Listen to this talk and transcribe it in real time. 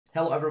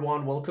Hello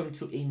everyone, welcome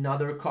to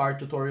another card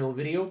tutorial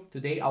video.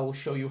 Today I will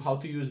show you how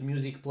to use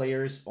music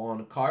players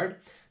on card.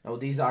 Now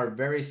these are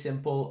very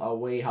simple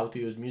way how to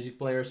use music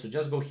players. So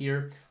just go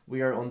here,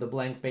 we are on the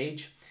blank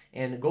page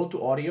and go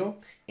to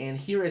audio, and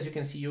here as you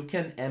can see you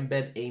can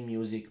embed a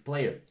music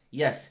player.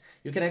 Yes,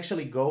 you can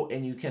actually go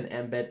and you can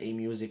embed a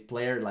music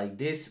player like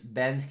this: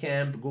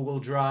 Bandcamp, Google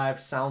Drive,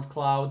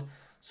 SoundCloud.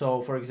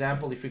 So for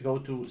example, if we go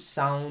to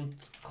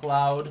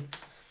SoundCloud,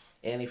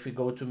 and if we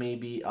go to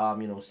maybe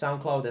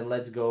SoundCloud, and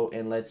let's go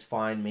and let's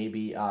find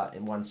maybe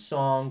in one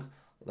song,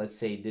 let's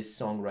say this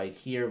song right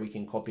here, we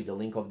can copy the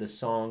link of the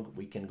song,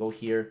 we can go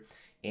here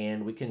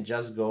and we can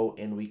just go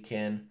and we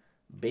can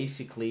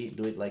basically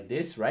do it like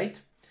this, right?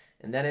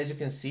 And then as you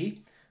can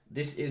see,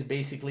 this is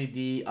basically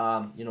the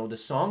the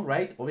song,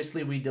 right?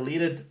 Obviously we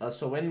deleted,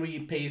 so when we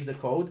paste the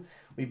code,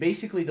 we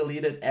basically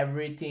deleted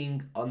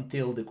everything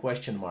until the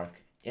question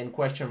mark and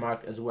question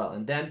mark as well,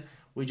 and then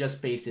we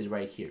just paste it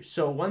right here.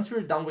 So once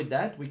we're done with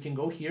that, we can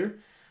go here,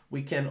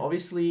 we can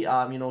obviously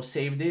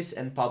save this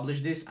and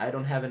publish this. I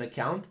don't have an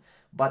account,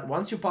 but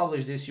once you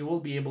publish this, you will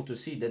be able to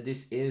see that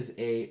this is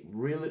a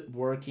real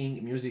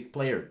working music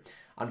player.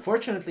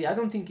 Unfortunately, I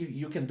don't think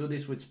you can do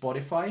this with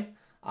Spotify,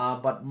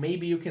 but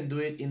maybe you can do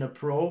it in a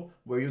Pro,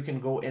 where you can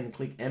go and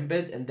click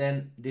embed, and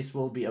then this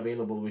will be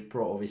available with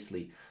Pro,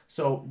 obviously.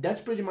 So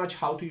that's pretty much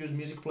how to use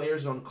music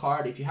players on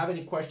card. If you have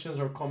any questions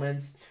or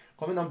comments,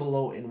 comment down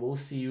below, and we'll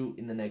see you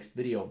in the next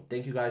video.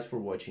 Thank you guys for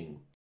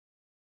watching.